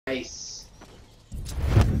Nice.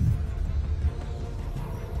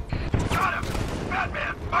 Got him!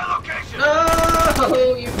 Batman, my location!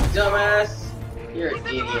 No, you dumbass! You're an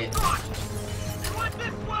idiot. He went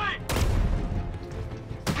this way!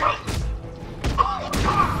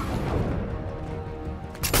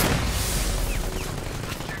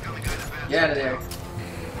 Get out of there.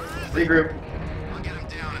 Regroup. I'll get him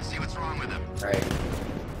down and see what's wrong with him. Alright.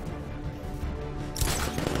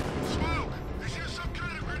 Smoke! Is here some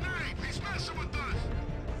kind of grenade? He's messing with us!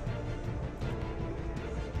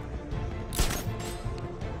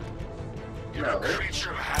 No.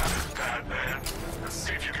 Creature of habit, Batman. Let's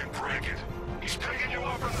see if you can break it. He's taking you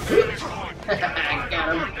off from the vantage point.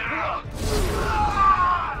 Got him. Now.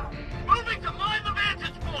 Moving to mine the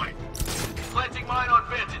vantage point. Planting mine on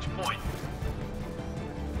vantage point.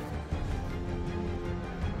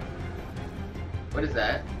 What is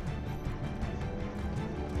that?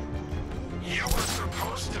 You were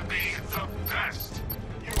supposed to be the best.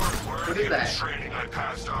 You are What worthy is of that? the training I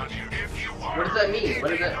passed on you. If you are, What does that mean? he'd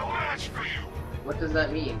What is be that? no match for you. What does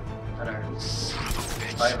that mean? Unarmed. Son of a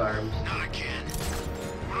bitch. 5 arms. Not again.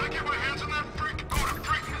 When I get my hands on that freak, I'm gonna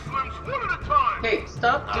break his limbs one at a time. Hey,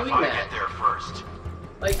 stop doing I that. get there first.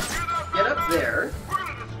 Like, get up there. We're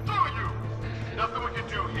gonna destroy you. Nothing we can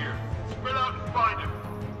do here. Spread out and find him.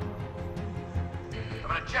 I'm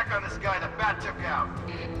gonna check on this guy that Bat took out.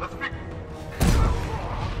 Let's be.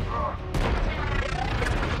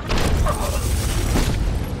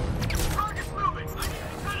 Target's moving.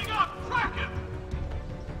 Heading up. Track him.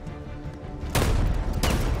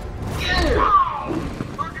 Get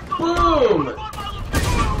him! Target's on Boom! on my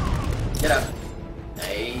location. Get up.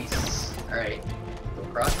 Nice. Alright. Go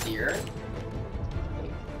across here.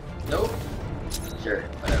 Nope. Sure,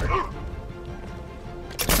 whatever.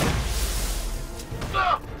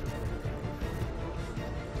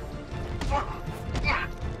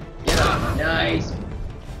 Get up. Nice.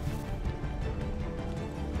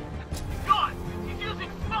 God, he's using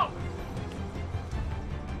smoke.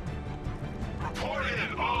 Report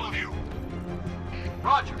in, all of you.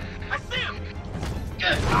 Roger, I see him.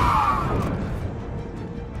 Good.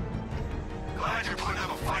 Glad you're putting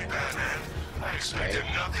up a fight, Batman. I expected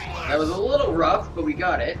nothing less. That was a little rough, but we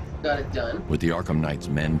got it. Got it done. With the Arkham Knight's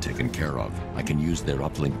men taken care of, I can use their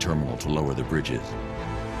uplink terminal to lower the bridges.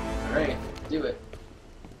 Alright, do it.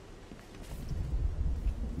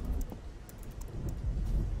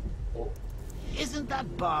 Isn't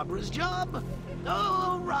that Barbara's job?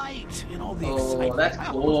 Oh, right. In all the Oh, excitement, that's I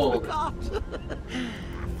cool. almost forgot.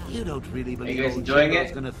 You don't really believe guys old enjoying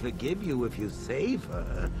General's it? gonna forgive you if you save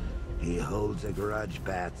her. He holds a grudge,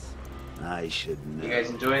 Bats. I should know. You guys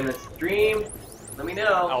enjoying the stream? Let me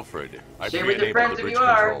know. Alfred, I've Share with your re-enabled friends the if bridge you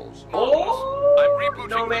are. controls. Oh,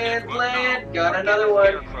 No Man's Land. Got another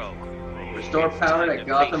one. Restore power to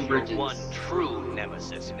Gotham bridges. One true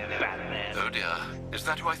nemesis, Batman. Oh dear, is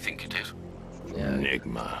that who I think it is? Yeah.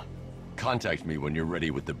 Enigma. Contact me when you're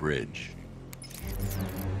ready with the bridge.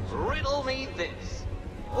 Riddle me this.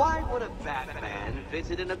 Why would a Batman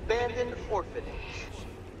visit an abandoned orphanage?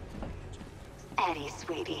 Eddie,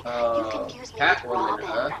 sweetie, you Oh, confuse me with Catwoman, Robin.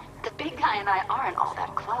 huh? The big guy and I aren't all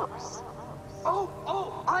that close.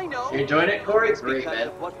 Oh, I know. You enjoying it, Corey? It's great, Because man.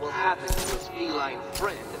 of what will happen to his feline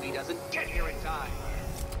friend if he doesn't get here in time.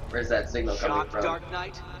 Where's that signal coming Shocked, from? Dark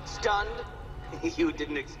Knight? Stunned? You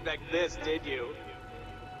didn't expect this, did you?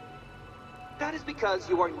 That is because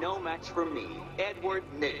you are no match for me, Edward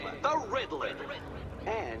Nigma, the Riddler,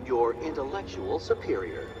 and your intellectual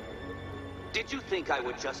superior. Did you think I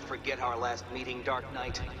would just forget our last meeting, Dark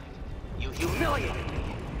Knight? You humiliated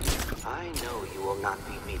me. I know you will not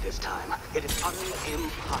beat me this time. It is utterly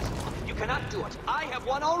impossible. You cannot do it. I have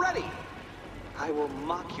won already. I will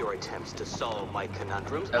mock your attempts to solve my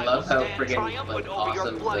conundrums. I love will how stand friggin', triumphant like, over your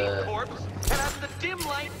awesome bloody the- corpse, and as the dim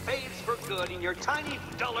light fades for good in your tiny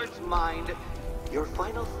dullard's mind, your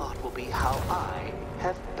final thought will be how I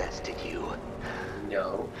have bested you.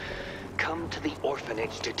 No. Come to the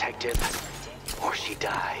orphanage, detective, or she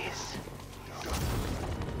dies.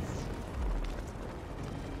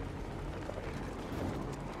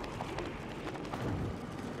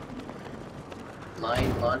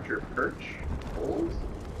 Mine launcher perch. Holes.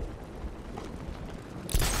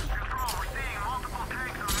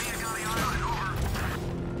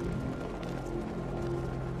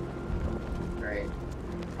 Alright.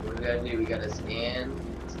 What do we gotta do? We gotta scan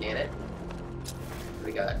it. What do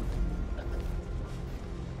we got? Nothing.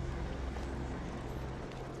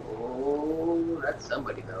 Oh, that's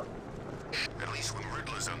somebody though. At least when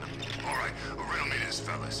Riddler's on the... Alright, riddle me this,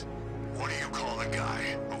 fellas. What do you call the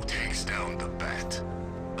guy who takes down the Bat?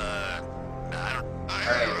 I don't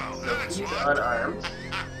Alright, know. so That's he's what... unarmed.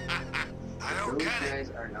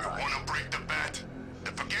 guys are You not. wanna break the bat?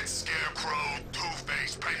 Then forget Scarecrow,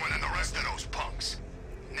 Two-Face, Penguin, and the rest of those punks.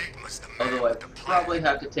 Nigma's the man Although I with the plan. probably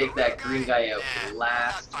have to take that green guy out Nah,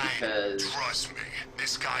 last I- because... Trust me,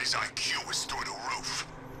 this guy's IQ is through the roof.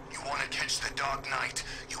 You wanna catch the Dark Knight,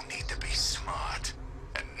 you need to be smart.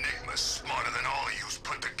 And Nigma's smarter than all of yous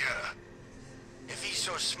put together. If he's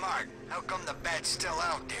so smart, how come the bat's still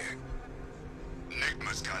out there?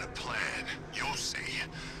 Nigma's got a plan. You'll see.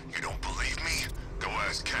 You don't believe me? Go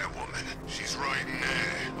ask Catwoman. She's right in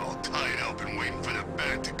there, all tied up and waiting for the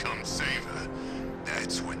bat to come save her.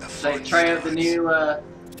 That's when the Should I fun try out the starts. new,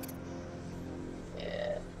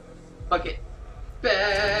 yeah. Fuck it.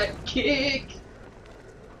 Bad kick!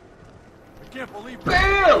 I can't believe it.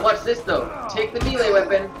 BAM! Watch this though. Take the melee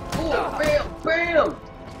weapon. Oh, bam! Bam!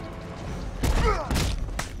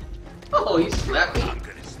 Oh, you slapped me. I'm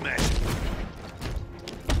gonna smash it.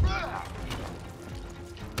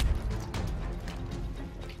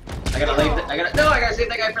 I gotta leave I gotta save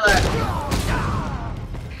that guy for that.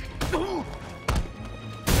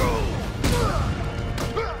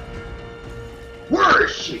 Where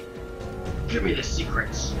is she? Give me the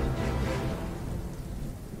secrets.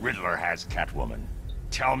 Riddler has Catwoman.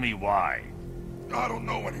 Tell me why. I don't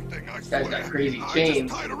know anything, I Guy's swear. got crazy I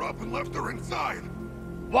chains. just tied her up and left her inside.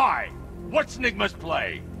 Why? What's Nigma's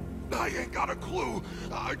play? I ain't got a clue.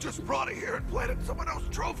 I just brought her here and planted someone else's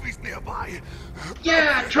trophies nearby.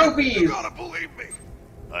 Yeah, trophies! You gotta believe me.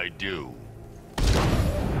 I do.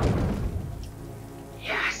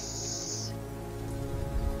 Yes!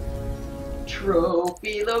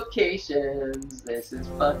 Trophy locations. This is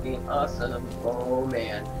fucking awesome. Oh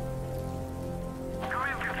man.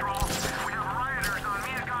 Command control. We have rioters on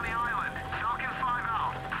Miyagami Island. Falcon 5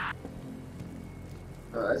 out.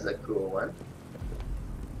 Oh, that's a cool one.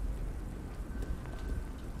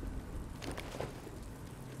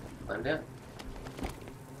 Climb down.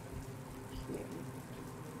 Okay.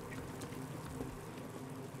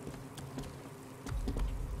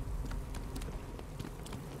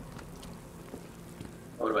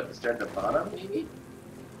 Oh, what about to start at the bottom, maybe?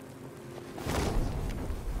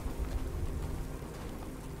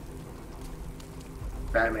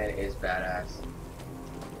 Batman is badass.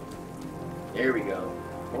 Here we go.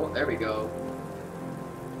 Oh, there we go.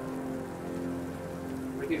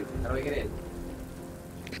 What do we do? How do we get in?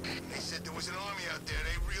 They said there was an army out there.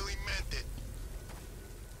 They really meant it.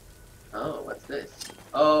 Oh, what's this?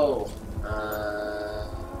 Oh,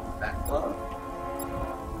 backlog?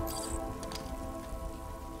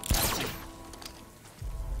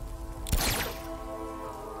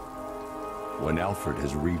 When Alfred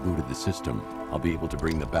has rebooted the system, I'll be able to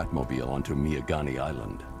bring the Batmobile onto Miyagani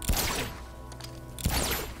Island.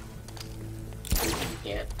 You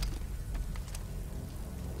can't.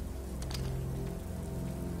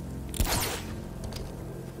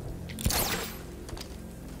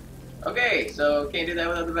 Okay, so can't do that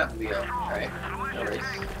without the Batmobile. Alright, no worries.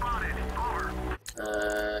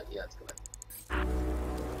 Yeah, let's go back.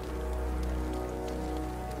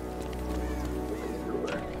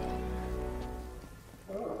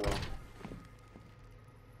 Oh.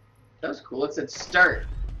 That was cool. It said start,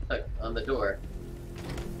 like, on the door.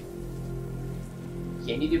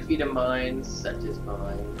 Can you defeat a mine such as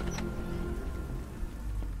mine?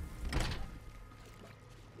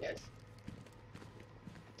 Yes.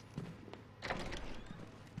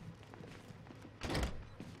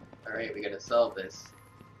 Alright, we gotta solve this.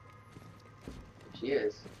 She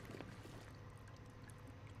is.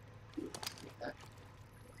 Okay.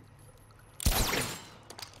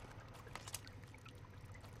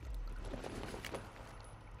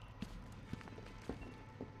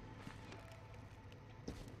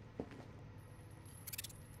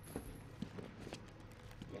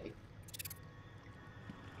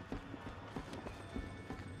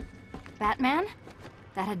 Batman?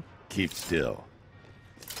 That had... Keep still.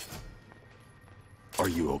 Are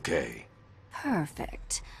you okay?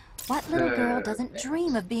 Perfect. What little girl doesn't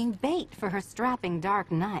dream of being bait for her strapping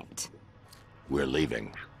Dark Knight? We're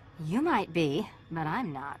leaving. You might be, but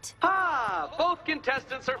I'm not. Ah, both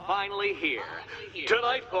contestants are finally here.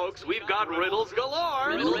 Tonight, folks, we've got riddles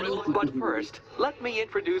galore. But first, let me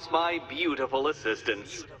introduce my beautiful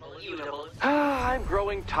assistants. I'm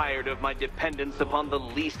growing tired of my dependence upon the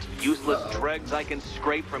least useless dregs I can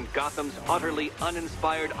scrape from Gotham's utterly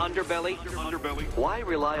uninspired underbelly. Why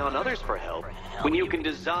rely on others for help when you can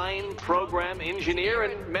design, program, engineer,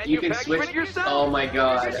 and You can manufacture switch. it yourself? Oh my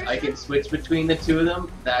god, I can switch between the two of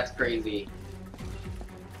them? That's crazy.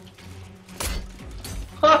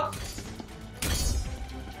 Huh!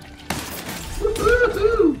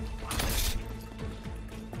 Woohoo!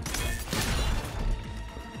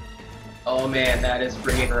 Oh man, that is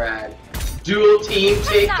friggin' rad. Dual team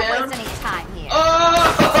Let's not takedown. waste any time here.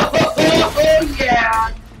 Oh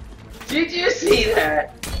yeah! Did you see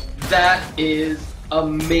that? That is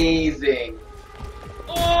amazing.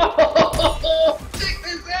 Oh, check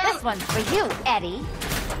this out! This one's for you, Eddie.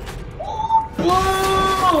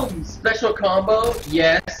 Boom! Special combo,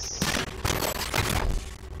 yes.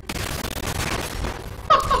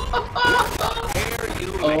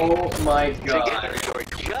 Oh my god. Together, you're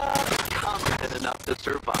just competent enough to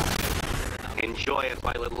survive. Enjoy it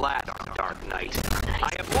while it lasts, Dark Knight. I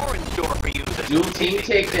have more in store for you than Dual team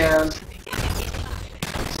takedown.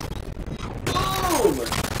 Boom!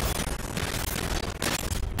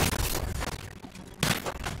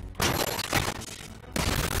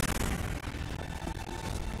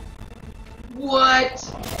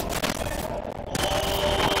 What?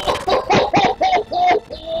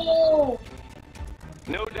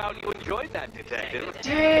 No doubt you enjoyed that, Detective.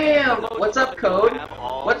 Damn! What's up, Code?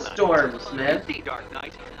 What storms, man?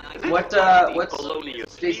 What,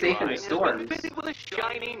 stay safe in the storms.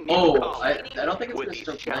 Oh, I don't think it's With gonna each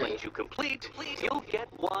storm challenge tonight. you complete, you'll get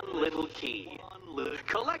one little key.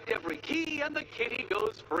 Collect every key and the kitty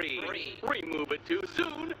goes free. Remove it too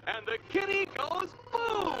soon and the kitty goes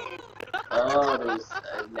boom! Oh, there's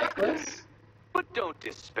a necklace? But don't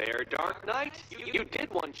despair, Dark Knight. You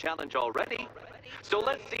did one challenge already. So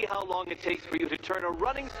let's see how long it takes for you to turn a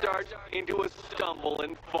running start into a stumble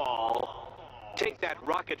and fall. Take that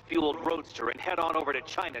rocket-fueled roadster and head on over to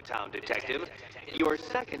Chinatown, Detective. Your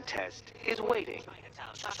second test is waiting.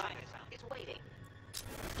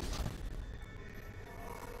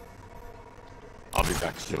 I'll be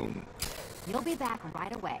back soon. You'll be back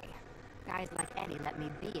right away. Guys like Eddie let me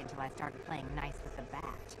be until I started playing nice with the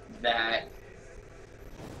bat. That.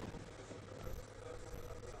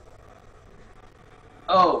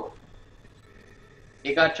 Oh.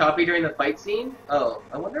 It got choppy during the fight scene? Oh,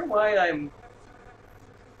 I wonder why I'm...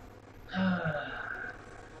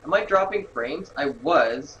 Am I dropping frames? I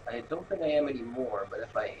was. I don't think I am anymore, but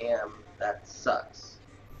if I am, that sucks.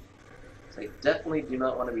 So I definitely do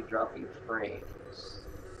not want to be dropping frames.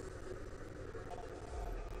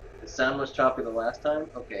 The sound was choppy the last time?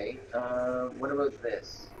 Okay. What about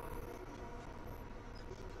this?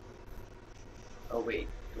 Oh wait,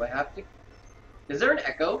 do I have to... Is there an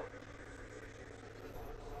echo?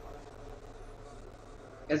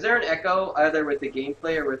 Is there an echo either with the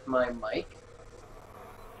gameplay or with my mic?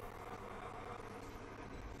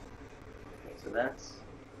 Okay, so that's...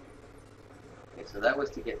 Okay, so that was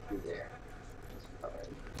to get through there.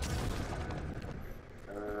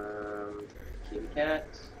 Kitty cat.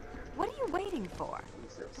 What are you waiting for?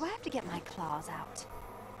 What's this? Do I have to get my claws out?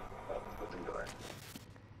 Oh, open door.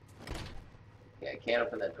 Okay, I can't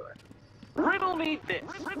open that door. Riddle me this.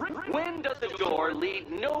 When does the door lead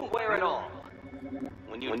nowhere at all?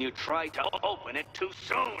 When you try to open it too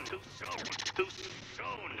soon. Too soon.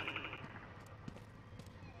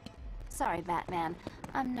 Sorry, Batman.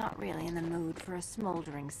 I'm not really in the mood for a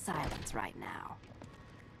smoldering silence right now.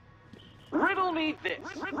 Riddle me this.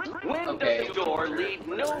 When does the door lead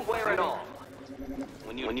nowhere at all?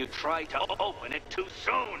 When you try to open it too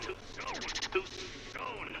soon. Too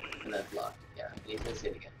soon. And that's locked. Yeah, he's gonna say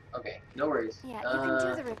it again. Okay, no worries. Yeah, you can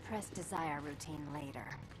do the repressed desire routine later.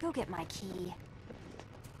 Go get my key.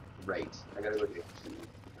 Right. I gotta go get the key.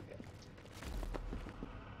 Okay.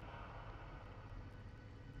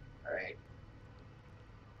 Alright.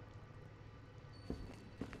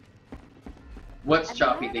 What's And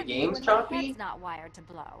choppy? none The of you game's and my choppy? head's not wired to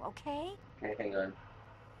blow, okay? Okay, hang on.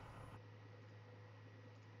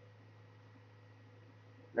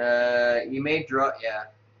 You may draw... Yeah.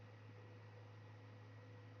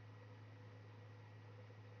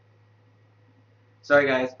 Sorry,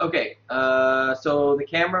 guys. Okay, so the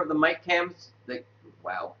camera, the mic cams,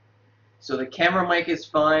 wow. So the camera mic is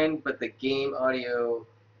fine, but the game audio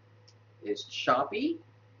is choppy.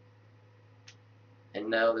 And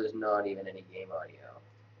now there's not even any game audio.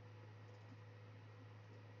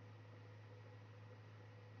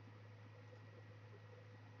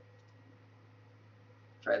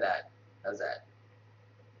 Try that. How's that?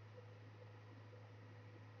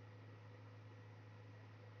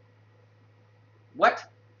 What?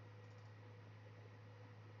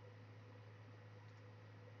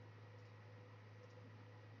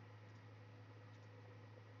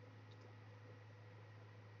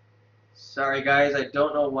 Sorry guys, I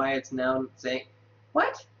don't know why it's now saying...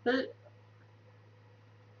 What?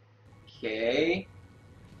 Okay.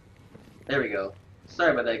 There we go.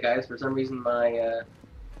 Sorry about that guys, for some reason my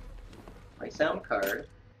sound card